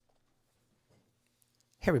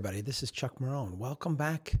Hey, everybody, this is Chuck Marone. Welcome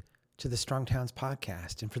back to the Strong Towns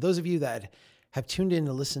podcast. And for those of you that have tuned in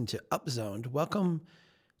to listen to Upzoned, welcome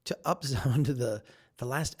to Upzoned, the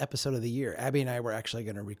last episode of the year. Abby and I were actually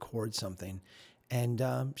going to record something, and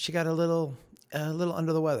she got a little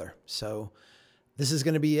under the weather. So this is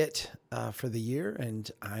going to be it for the year,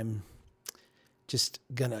 and I'm just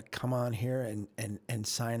going to come on here and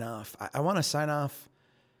sign off. I want to sign off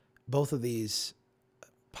both of these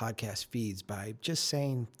podcast feeds by just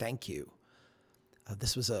saying thank you.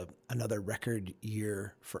 This was another record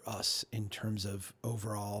year for us in terms of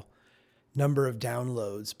overall number of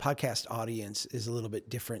downloads. Podcast audience is a little bit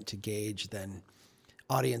different to gauge than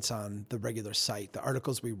audience on the regular site. The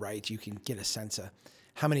articles we write, you can get a sense of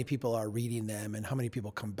how many people are reading them and how many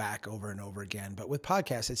people come back over and over again. But with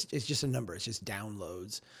podcasts, it's just a number. It's just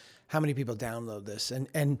downloads. How many people download this?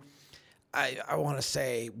 And I want to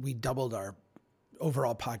say we doubled our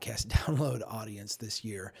overall podcast download audience this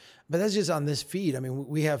year, but that's just on this feed. I mean,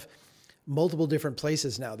 we have multiple different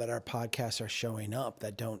places now that our podcasts are showing up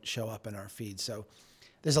that don't show up in our feed. So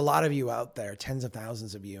there's a lot of you out there, tens of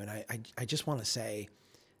thousands of you. And I just want to say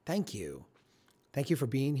thank you. Thank you for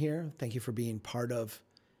being here. Thank you for being part of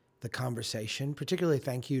the conversation. Particularly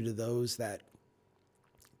thank you to those that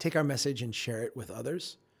take our message and share it with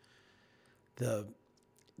others. The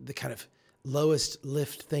kind of lowest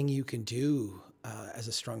lift thing you can do as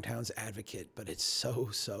a Strong Towns advocate, but it's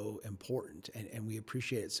so important, and we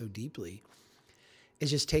appreciate it so deeply, is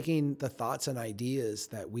just taking the thoughts and ideas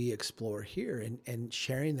that we explore here and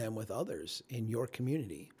sharing them with others in your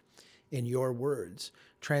community, in your words,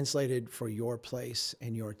 translated for your place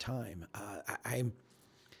and your time.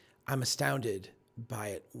 I'm astounded by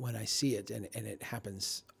it when I see it, and it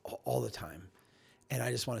happens all the time. And I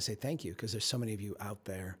just want to say thank you, because there's so many of you out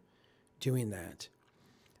there doing that.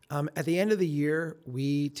 At the end of the year,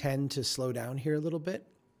 we tend to slow down here a little bit.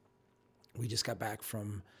 We just got back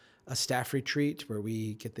from a staff retreat where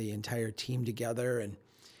we get the entire team together and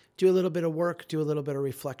do a little bit of work, do a little bit of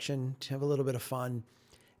reflection, to have a little bit of fun,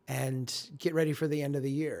 and get ready for the end of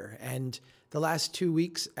the year. And the last 2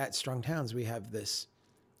 weeks at Strong Towns, we have this,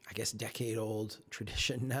 I guess, decade-old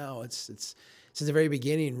tradition now. It's since the very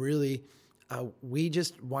beginning, really. We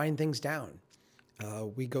just wind things down.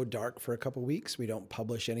 We go dark for a couple weeks. We don't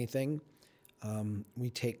publish anything.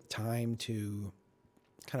 We take time to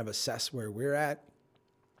kind of assess where we're at,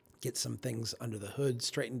 get some things under the hood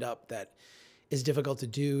straightened up that is difficult to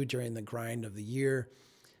do during the grind of the year.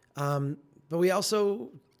 But we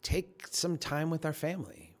also take some time with our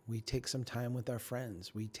family. We take some time with our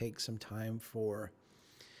friends. We take some time for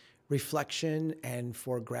reflection and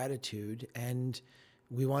for gratitude. And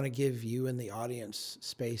we want to give you and the audience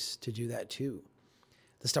space to do that too.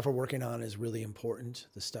 The stuff we're working on is really important.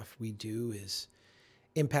 The stuff we do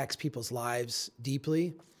impacts people's lives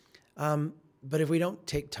deeply. But if we don't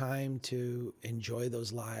take time to enjoy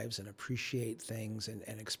those lives and appreciate things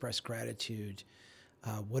and express gratitude,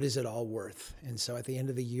 what is it all worth? And so at the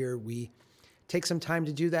end of the year, we take some time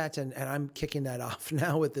to do that. And I'm kicking that off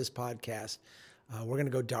now with this podcast. We're going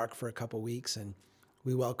to go dark for a couple weeks, and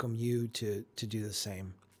we welcome you to do the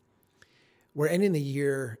same. We're ending the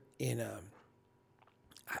year in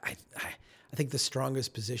I think the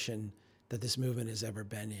strongest position that this movement has ever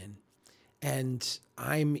been in. And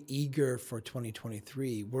I'm eager for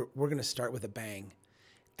 2023. We're going to start with a bang.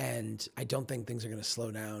 And I don't think things are going to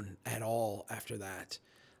slow down at all after that.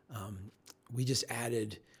 We just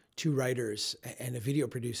added 2 writers and a video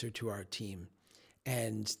producer to our team.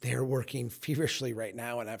 And they're working feverishly right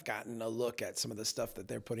now. And I've gotten a look at some of the stuff that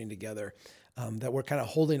they're putting together that we're kind of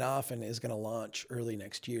holding off and is going to launch early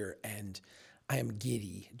next year. And I am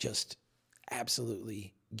giddy, just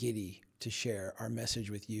absolutely giddy to share our message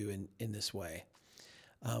with you in this way.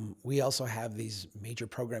 We also have these major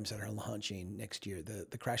programs that are launching next year.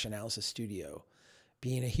 The Crash Analysis Studio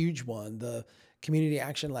being a huge one. The Community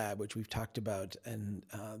Action Lab, which we've talked about, and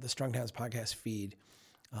the Strong Towns podcast feed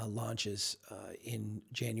launches in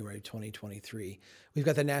January 2023. We've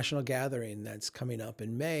got the National Gathering that's coming up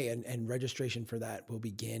in May, and registration for that will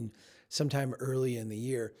begin sometime early in the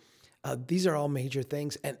year. These are all major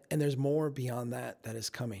things, and there's more beyond that is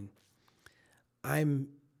coming. I'm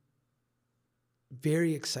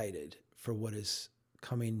very excited for what is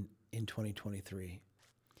coming in 2023.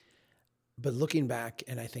 But looking back,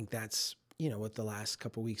 and I think that's, what the last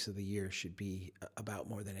couple weeks of the year should be about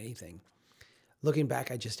more than anything. Looking back,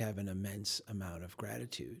 I just have an immense amount of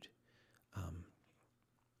gratitude.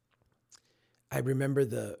 I remember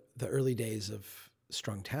the early days of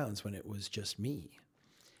Strong Towns when it was just me.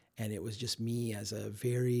 And it was just me as a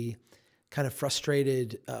very kind of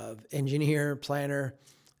frustrated engineer, planner,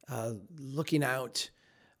 looking out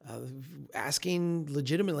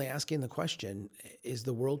legitimately asking the question, is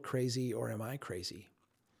the world crazy or am I crazy?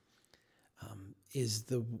 Is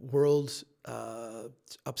the world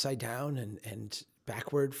upside down and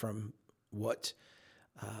backward from what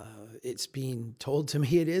it's being told to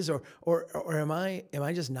me it is, or am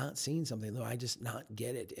I just not seeing something? Do I just not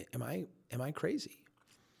get it? Am I crazy?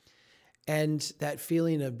 And that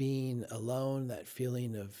feeling of being alone, that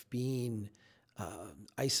feeling of being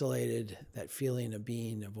isolated, that feeling of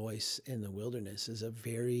being a voice in the wilderness is a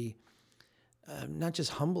very not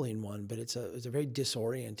just humbling one, but it's a very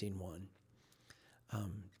disorienting one.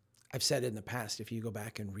 I've said in the past, if you go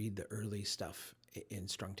back and read the early stuff in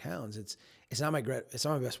Strong Towns, it's not my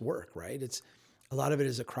best work, right? It's a lot of it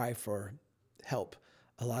is a cry for help.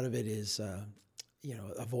 A lot of it is a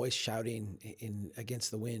voice shouting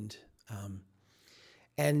against the wind,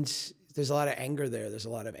 and there's a lot of anger there. There's a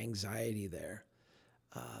lot of anxiety there.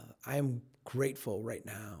 I am grateful right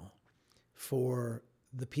now for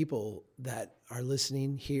the people that are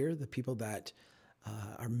listening here, the people that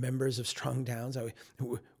are members of Strong Towns.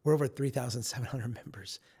 We're over 3,700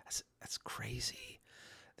 members. That's crazy.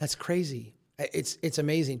 That's crazy. It's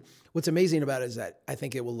amazing. What's amazing about it is that I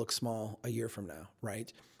think it will look small a year from now,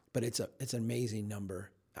 right? But it's an amazing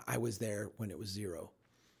number. I was there when it was 0.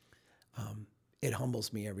 It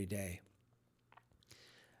humbles me every day.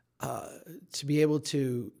 To be able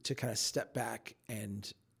to kind of step back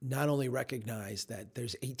and not only recognize that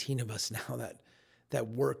there's 18 of us now that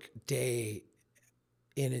work day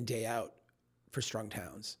in and day out for Strong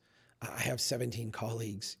Towns. I have 17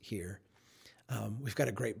 colleagues here. We've got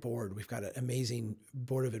a great board. We've got an amazing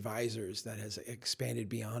board of advisors that has expanded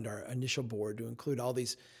beyond our initial board to include all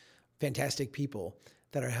these fantastic people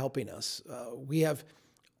that are helping us. We have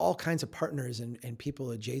all kinds of partners and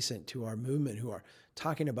people adjacent to our movement who are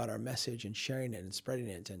talking about our message and sharing it and spreading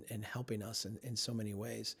it and helping us in so many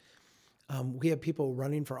ways. We have people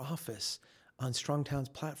running for office on Strong Towns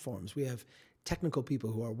platforms. We have technical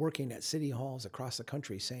people who are working at city halls across the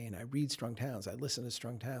country saying, I read Strong Towns, I listen to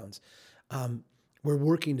Strong Towns. We're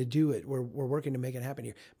working to do it. We're working to make it happen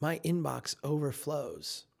here. My inbox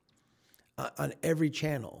overflows on every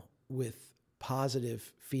channel with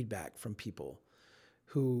positive feedback from people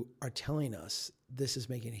who are telling us this is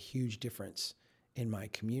making a huge difference in my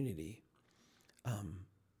community.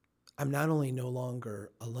 I'm not only no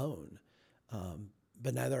longer alone,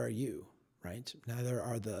 but neither are you, right? Neither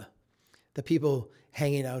are the people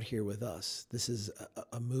hanging out here with us. This is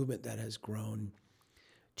a movement that has grown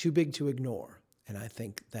too big to ignore. And I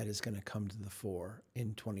think that is going to come to the fore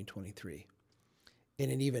in 2023 in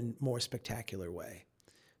an even more spectacular way.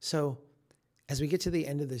 So as we get to the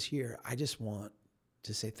end of this year, I just want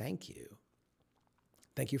to say thank you.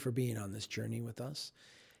 Thank you for being on this journey with us.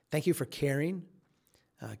 Thank you for caring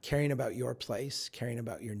about your place, caring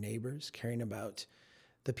about your neighbors, caring about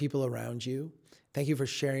the people around you. Thank you for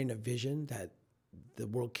sharing a vision that the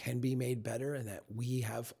world can be made better and that we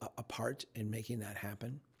have a part in making that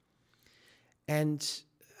happen. And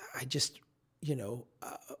I just,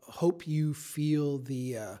 hope you feel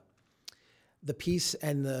the peace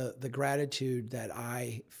and the gratitude that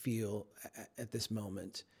I feel at this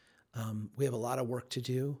moment. We have a lot of work to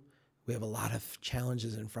do. We have a lot of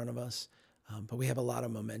challenges in front of us, but we have a lot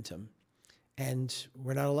of momentum. And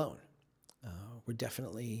we're not alone. We're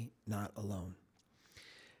definitely not alone.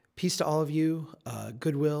 Peace to all of you,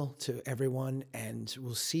 goodwill to everyone, and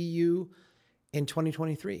we'll see you in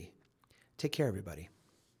 2023. Take care, everybody.